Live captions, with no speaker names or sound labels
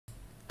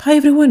Hi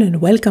everyone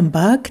and welcome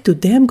back.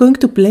 Today I'm going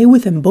to play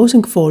with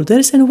embossing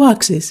folders and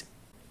waxes.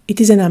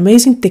 It is an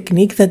amazing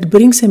technique that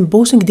brings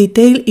embossing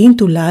detail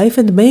into life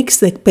and makes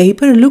the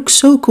paper look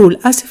so cool,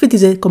 as if it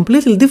is a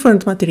completely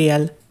different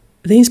material.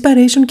 The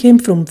inspiration came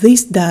from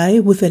this die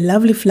with a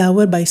lovely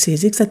flower by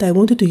Sizzix that I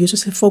wanted to use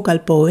as a focal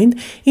point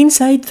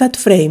inside that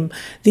frame.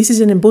 This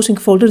is an embossing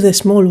folder, the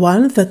small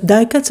one, that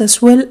die cuts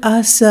as well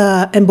as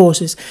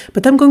embosses.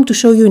 But I'm going to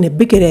show you in a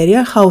bigger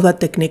area how that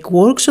technique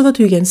works so that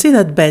you can see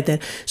that better.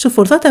 So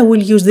for that I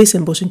will use this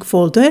embossing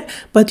folder,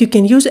 but you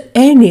can use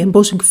any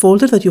embossing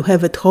folder that you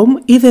have at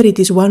home. Either it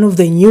is one of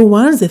the new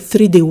ones, the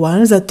 3D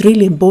ones that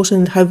really emboss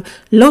and have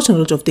lots and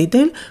lots of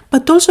detail,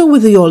 but also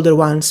with the older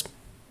ones.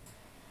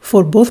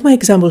 For both my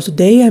examples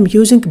today, I'm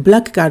using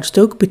black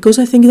cardstock because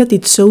I think that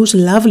it shows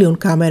lovely on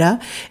camera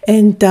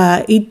and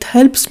it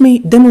helps me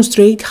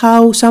demonstrate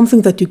how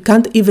something that you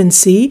can't even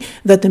see,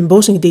 that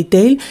embossing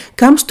detail,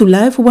 comes to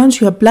life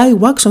once you apply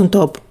wax on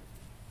top.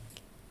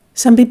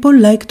 Some people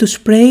like to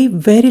spray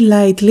very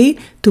lightly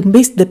to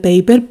mist the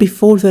paper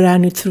before they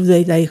run it through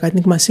the die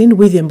cutting machine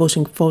with the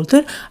embossing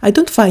folder. I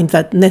don't find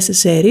that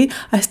necessary.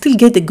 I still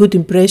get a good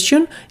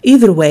impression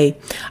either way.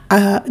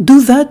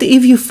 Do that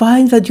if you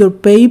find that your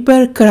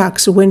paper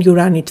cracks when you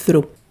run it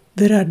through.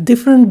 There are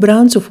different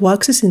brands of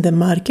waxes in the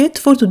market.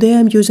 For today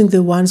I'm using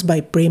the ones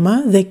by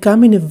Prima. They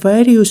come in a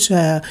various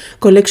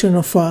collection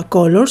of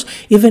colors,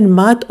 even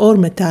matte or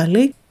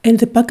metallic. And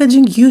the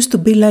packaging used to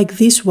be like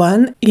this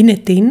one in a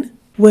tin,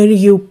 where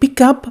you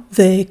pick up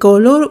the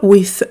color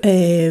with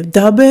a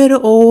dabber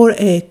or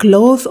a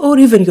cloth or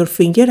even your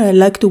finger. I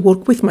like to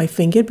work with my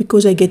finger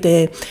because I get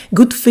a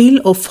good feel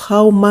of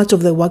how much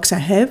of the wax I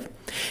have.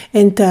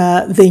 And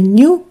the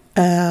new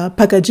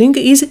packaging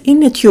is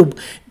in a tube,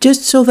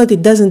 just so that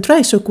it doesn't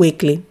dry so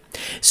quickly.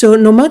 So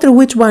no matter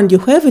which one you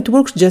have, it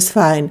works just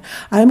fine.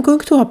 I'm going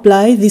to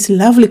apply this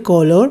lovely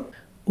color,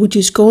 which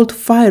is called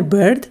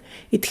Firebird.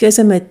 It has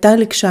a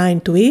metallic shine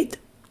to it.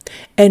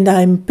 And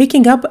I'm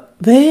picking up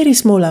very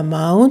small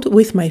amount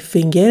with my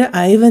finger.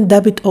 I even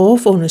dab it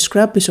off on a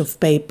scrap piece of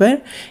paper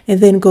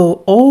and then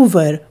go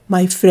over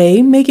my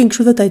frame, making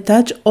sure that I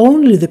touch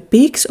only the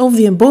peaks of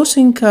the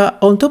embossing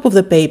on top of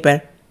the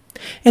paper.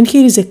 And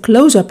here is a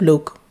close-up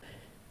look.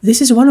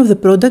 This is one of the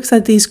products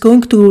that is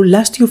going to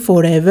last you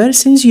forever,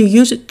 since you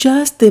use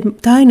just a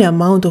tiny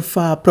amount of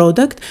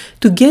product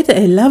to get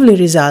a lovely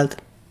result.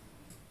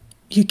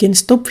 You can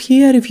stop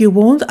here if you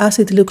want, as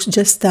it looks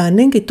just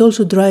stunning. It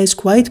also dries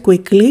quite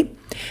quickly,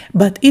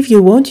 but if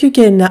you want you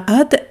can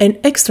add an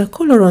extra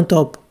color on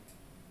top.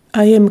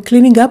 I am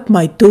cleaning up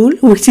my tool,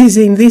 which is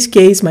in this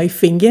case my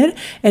finger,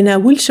 and I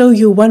will show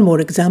you one more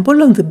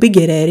example on the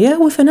bigger area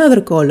with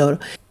another color.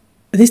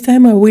 This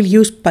time I will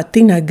use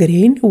Patina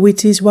green,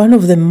 which is one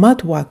of the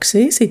matte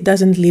waxes. It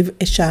doesn't leave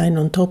a shine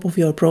on top of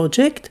your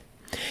project.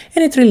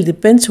 And it really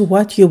depends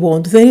what you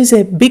want. There is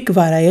a big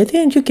variety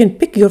and you can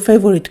pick your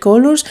favorite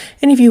colors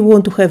and if you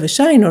want to have a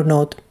shine or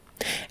not.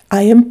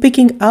 I am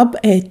picking up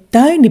a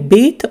tiny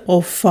bit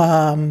of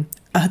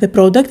the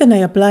product and I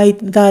applied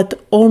that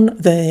on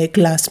the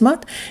glass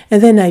mat, and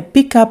then I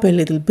pick up a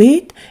little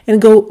bit and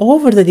go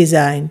over the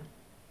design.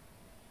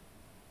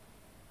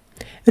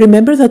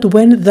 Remember that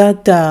when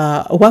that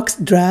wax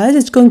dries,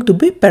 it's going to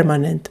be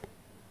permanent.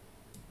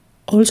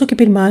 Also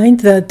keep in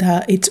mind that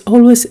it's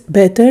always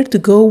better to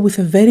go with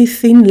a very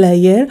thin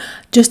layer,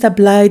 just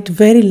apply it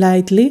very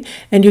lightly,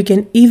 and you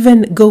can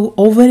even go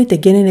over it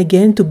again and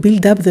again to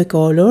build up the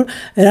color,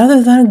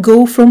 rather than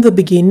go from the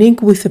beginning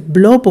with a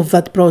blob of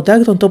that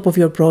product on top of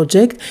your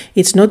project.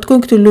 It's not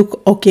going to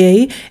look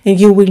okay and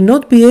you will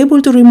not be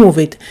able to remove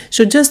it.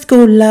 So just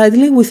go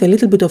lightly with a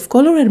little bit of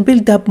color and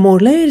build up more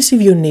layers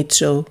if you need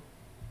so.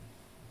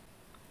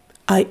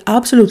 I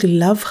absolutely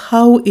love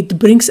how it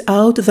brings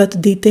out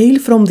that detail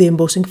from the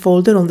embossing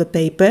folder on the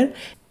paper,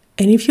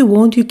 and if you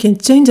want you can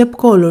change up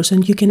colors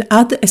and you can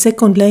add a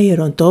second layer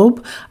on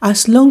top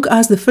as long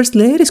as the first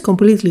layer is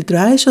completely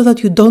dry so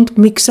that you don't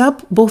mix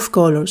up both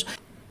colors.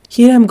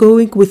 Here I'm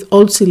going with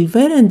old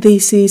silver and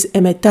this is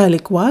a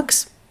metallic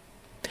wax,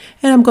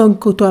 and I'm going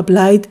to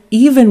apply it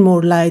even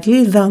more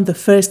lightly than the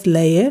first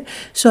layer,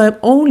 so I'm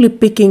only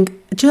picking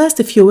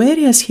just a few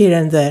areas here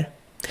and there.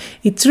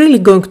 It's really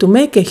going to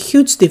make a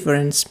huge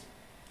difference.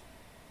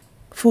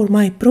 For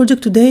my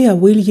project today I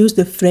will use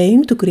the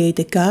frame to create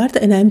a card,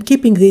 and I'm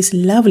keeping this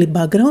lovely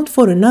background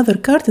for another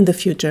card in the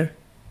future.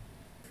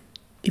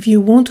 If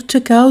you want to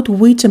check out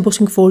which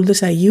embossing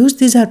folders I use,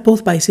 these are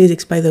both by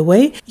Sizzix by the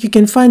way, you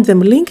can find them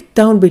linked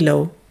down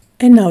below.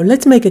 And now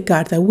let's make a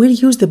card. I will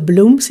use the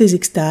Bloom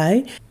Sizzix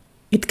die.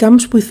 It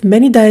comes with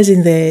many dies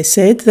in the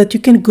set that you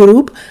can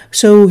group,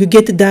 so you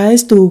get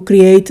dies to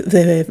create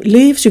the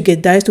leaves, you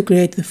get dies to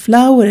create the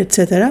flower,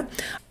 etc.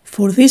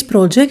 For this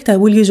project I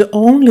will use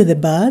only the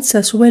buds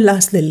as well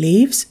as the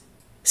leaves,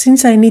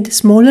 since I need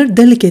smaller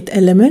delicate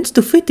elements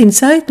to fit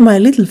inside my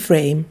little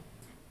frame.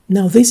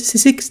 Now this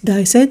Sizzix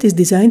die set is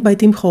designed by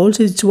Holtz.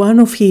 It's one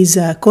of his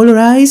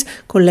Colorize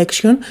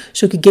collection,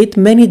 so you get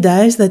many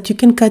dies that you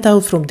can cut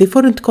out from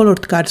different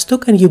colored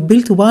cardstock and you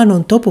build one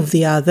on top of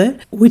the other,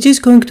 which is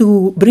going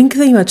to bring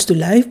the image to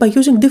life by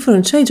using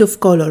different shades of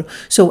color.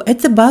 So at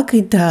the back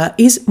it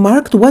is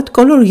marked what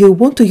color you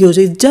want to use.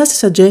 It's just a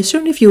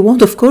suggestion. If you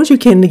want, of course, you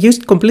can use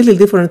completely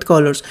different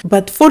colors.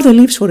 But for the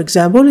leaves, for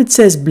example, it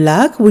says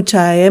black, which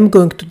I am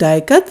going to die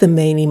cut the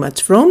main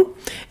image from,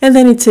 and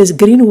then it says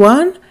green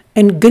 1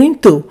 and green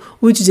 2,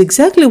 which is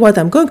exactly what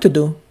I'm going to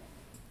do.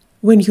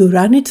 When you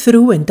run it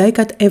through and die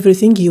cut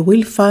everything, you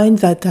will find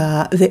that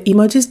the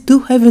images do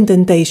have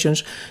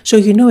indentations, so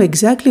you know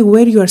exactly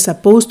where you are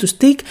supposed to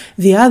stick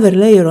the other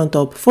layer on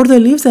top. For the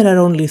leaves there are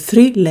only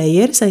 3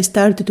 layers. I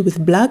started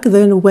with black,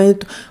 then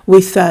went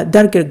with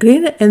darker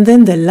green and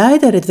then the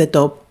lighter at the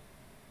top.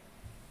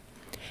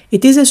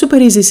 It is a super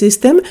easy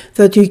system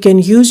that you can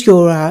use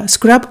your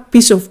scrap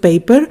piece of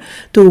paper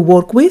to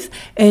work with,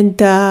 and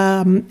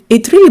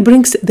it really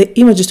brings the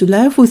images to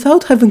life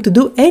without having to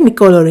do any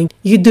coloring.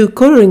 You do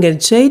coloring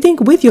and shading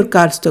with your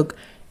cardstock.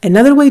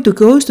 Another way to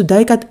go is to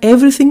die cut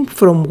everything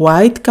from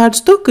white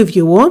cardstock if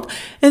you want,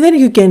 and then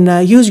you can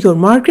use your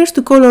markers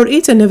to color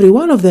each and every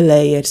one of the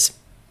layers.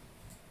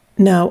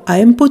 Now I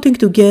am putting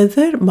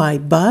together my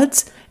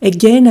buds.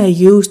 Again, I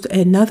used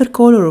another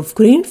color of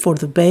green for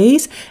the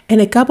base and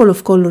a couple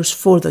of colors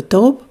for the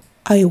top.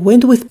 I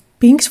went with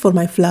pinks for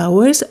my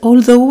flowers,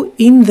 although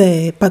in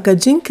the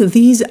packaging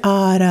these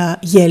are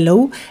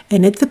yellow,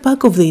 and at the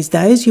back of these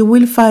dies you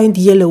will find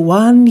yellow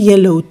 1,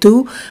 yellow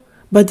 2,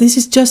 but this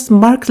is just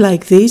marked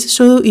like this,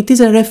 so it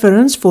is a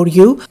reference for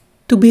you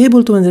to be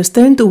able to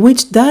understand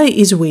which die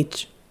is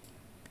which.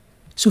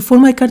 So for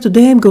my card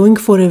today I'm going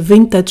for a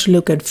vintage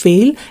look and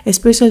feel,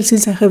 especially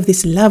since I have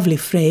this lovely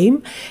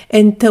frame,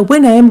 and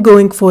when I am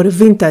going for a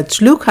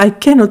vintage look I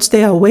cannot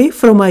stay away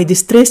from my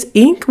distress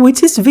ink,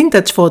 which is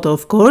vintage photo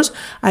of course.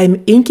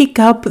 I'm inking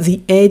up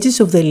the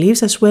edges of the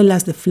leaves as well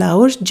as the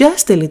flowers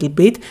just a little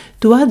bit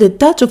to add a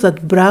touch of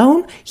that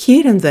brown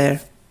here and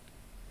there.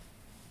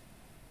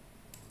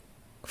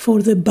 For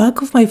the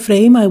back of my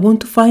frame I want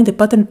to find a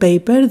pattern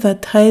paper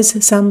that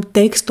has some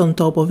text on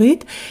top of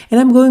it, and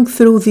I'm going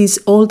through this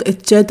old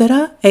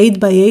ETCETERA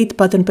 8x8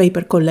 pattern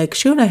paper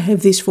collection. I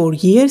have this for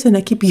years and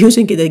I keep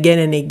using it again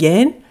and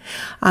again.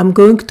 I'm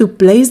going to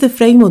place the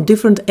frame on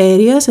different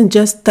areas and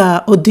just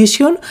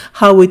audition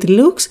how it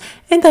looks,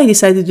 and I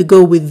decided to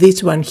go with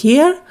this one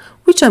here,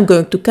 which I'm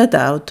going to cut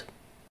out.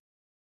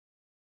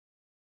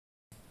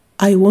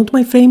 I want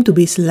my frame to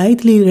be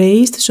slightly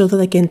raised so that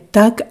I can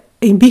tuck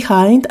in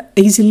behind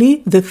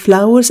easily the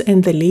flowers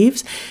and the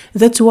leaves.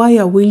 That's why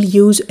I will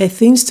use a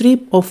thin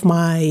strip of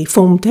my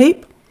foam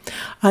tape.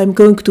 I'm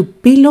going to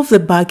peel off the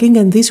backing,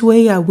 and this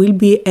way I will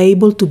be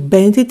able to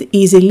bend it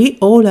easily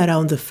all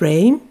around the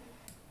frame.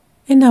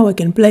 And now I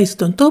can place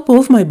it on top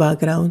of my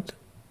background.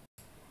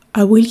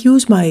 I will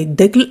use my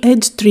Deckle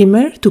edge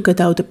trimmer to cut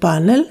out a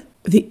panel.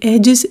 The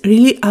edges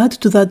really add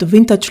to that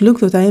vintage look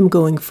that I am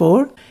going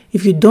for.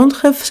 If you don't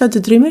have such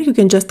a trimmer, you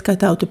can just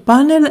cut out a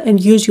panel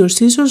and use your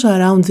scissors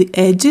around the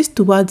edges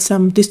to add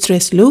some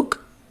distress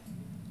look.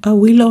 I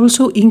will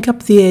also ink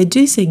up the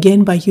edges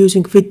again by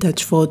using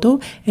vintage photo,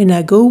 and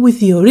I go with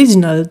the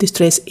original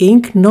distress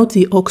ink, not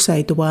the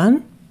oxide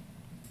one.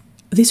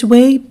 This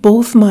way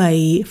both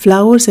my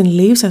flowers and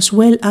leaves as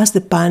well as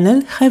the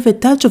panel have a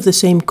touch of the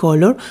same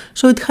color,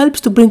 so it helps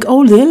to bring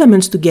all the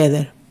elements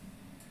together.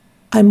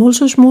 I'm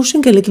also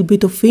smooshing a little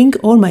bit of ink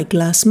on my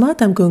glass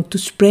mat. I'm going to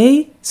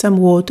spray some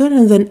water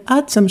and then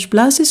add some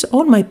splashes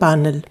on my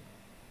panel.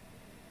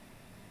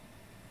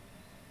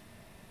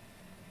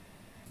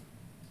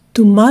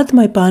 To mat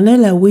my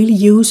panel I will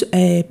use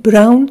a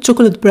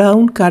chocolate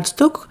brown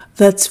cardstock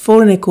that's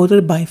 4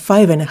 1/4 by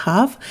 5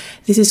 1/2.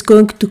 This is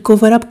going to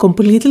cover up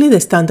completely the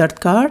standard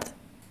card.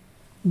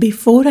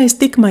 Before I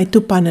stick my two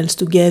panels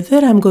together,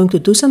 I'm going to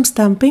do some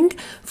stamping.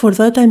 For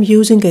that I'm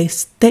using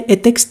a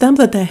text stamp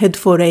that I had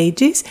for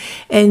ages,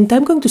 and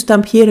I'm going to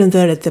stamp here and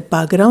there at the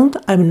background.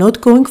 I'm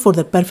not going for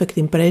the perfect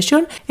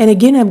impression, and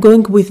again I'm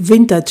going with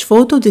vintage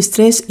photo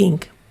distress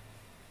ink.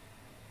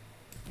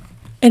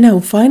 And now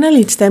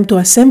finally it's time to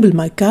assemble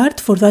my card.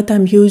 For that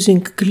I'm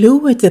using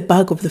glue at the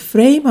back of the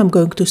frame. I'm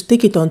going to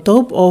stick it on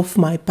top of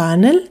my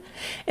panel.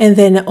 And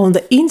then on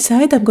the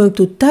inside I'm going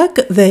to tack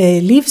the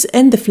leaves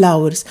and the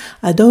flowers.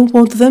 I don't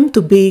want them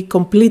to be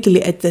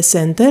completely at the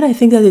center. I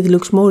think that it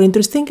looks more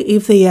interesting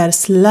if they are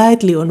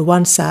slightly on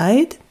one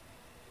side,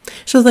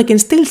 so that I can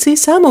still see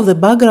some of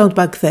the background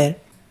back there.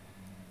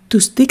 To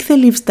stick the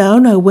leaves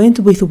down I went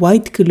with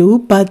white glue,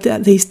 but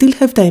they still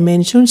have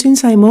dimensions since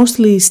I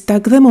mostly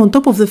stuck them on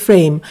top of the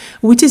frame,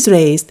 which is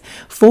raised.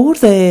 For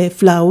the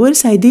flowers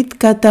I did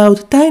cut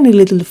out tiny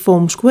little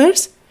foam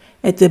squares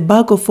at the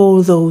back of all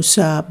those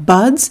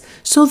buds,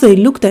 so they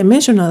look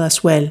dimensional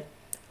as well.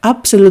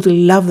 Absolutely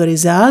love the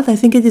result. I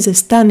think it is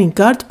a stunning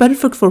card,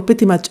 perfect for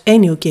pretty much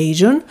any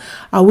occasion.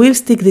 I will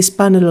stick this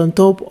panel on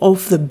top of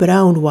the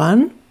brown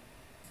one.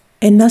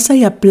 And as I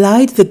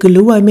applied the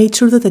glue, I made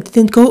sure that I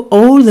didn't go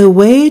all the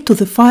way to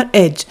the far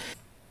edge.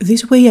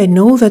 This way I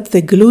know that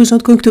the glue is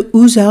not going to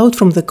ooze out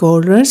from the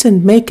corners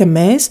and make a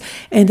mess,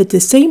 and at the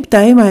same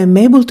time I am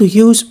able to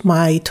use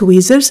my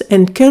tweezers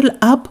and curl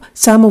up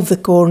some of the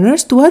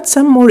corners to add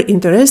some more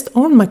interest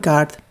on my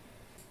card.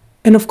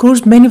 And of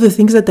course many of the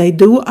things that I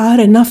do are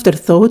an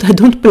afterthought. I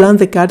don't plan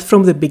the card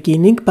from the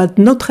beginning, but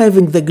not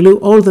having the glue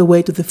all the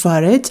way to the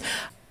far edge,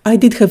 I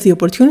did have the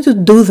opportunity to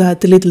do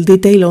that little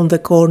detail on the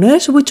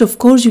corners, which of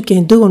course you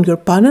can do on your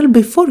panel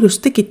before you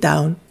stick it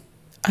down.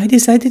 I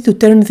decided to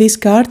turn this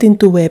card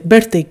into a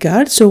birthday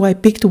card, so I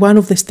picked one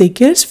of the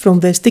stickers from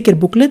the sticker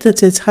booklet that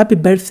says Happy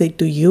Birthday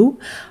to you.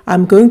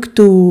 I'm going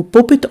to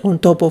pop it on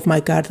top of my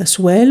card as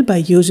well by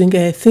using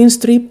a thin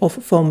strip of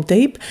foam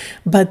tape,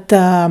 but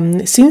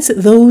since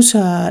those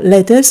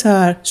letters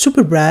are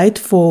super bright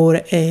for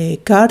a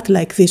card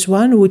like this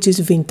one, which is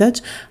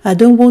vintage, I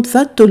don't want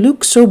that to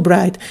look so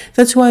bright.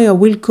 That's why I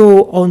will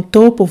go on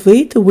top of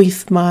it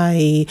with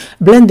my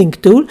blending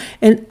tool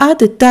and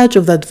add a touch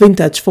of that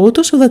vintage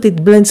photo so that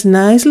it blends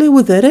nicely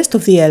with the rest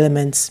of the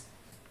elements.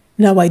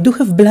 Now I do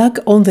have black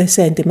on the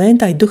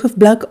sentiment, I do have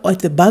black at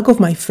the back of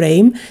my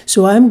frame,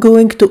 so I'm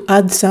going to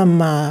add some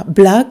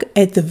black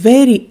at the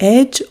very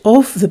edge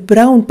of the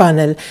brown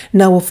panel.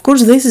 Now of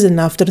course this is an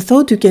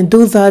afterthought, you can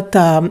do that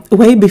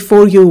way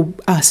before you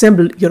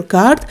assemble your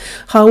card.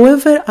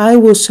 However, I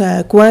was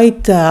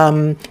quite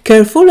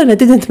careful and I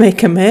didn't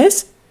make a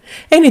mess,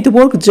 and it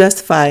worked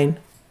just fine.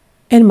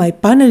 And my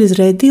panel is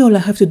ready. All I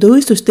have to do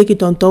is to stick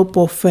it on top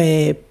of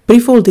a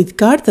pre-folded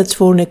card that's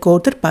 4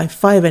 1/4 by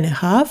 5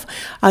 1/2.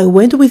 I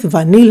went with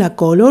vanilla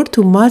color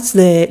to match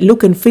the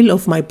look and feel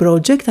of my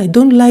project. I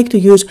don't like to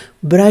use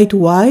bright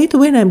white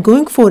when I'm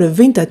going for a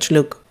vintage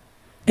look.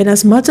 And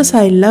as much as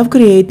I love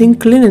creating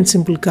clean and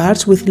simple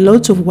cards with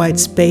lots of white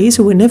space,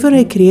 whenever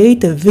I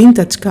create a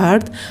vintage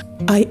card,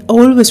 I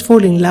always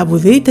fall in love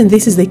with it, and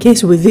this is the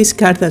case with this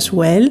card as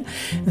well,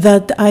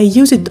 that I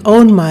use it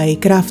on my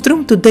craft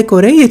room to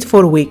decorate it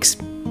for weeks.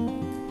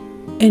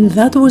 And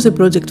that was the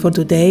project for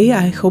today.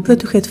 I hope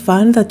that you had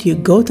fun, that you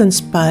got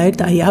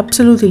inspired. I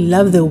absolutely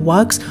love the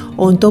wax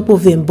on top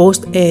of the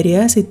embossed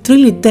areas. It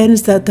really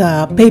turns that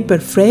paper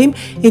frame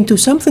into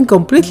something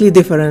completely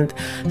different.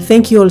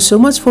 Thank you all so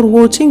much for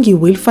watching. You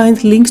will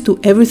find links to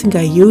everything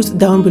I used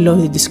down below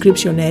in the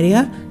description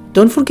area.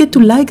 Don't forget to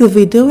like the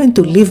video and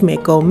to leave me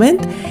a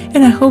comment,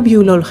 and I hope you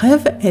will all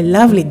have a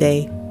lovely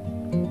day.